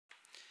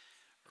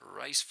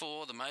Race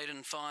 4, the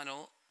maiden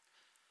final.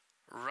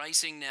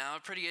 Racing now, a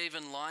pretty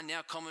even line.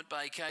 Now Comet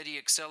Bay Katie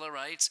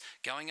accelerates.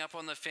 Going up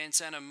on the fence,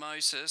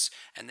 Animosis.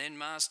 And then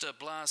Master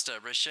Blaster.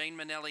 Rasheen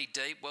Manelli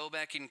deep. Well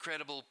back,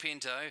 Incredible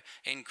Pinto.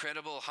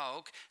 Incredible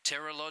Hulk.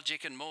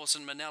 Terralogic and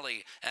Mawson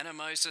Manelli.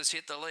 Animosis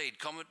hit the lead.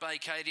 Comet Bay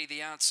Katie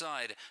the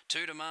outside.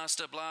 2 to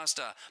Master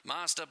Blaster.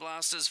 Master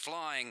Blaster's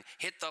flying.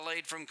 Hit the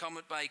lead from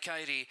Comet Bay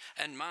Katie.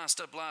 And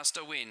Master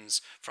Blaster wins.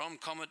 From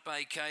Comet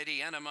Bay Katie,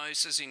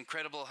 Animosis,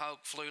 Incredible Hulk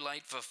flew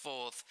late for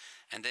 4th.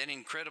 And then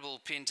Incredible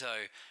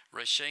Pinto,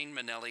 Rasheen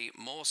Manelli,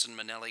 Mawson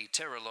Manelli,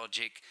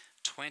 Terralogic,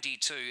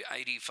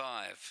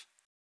 22.85.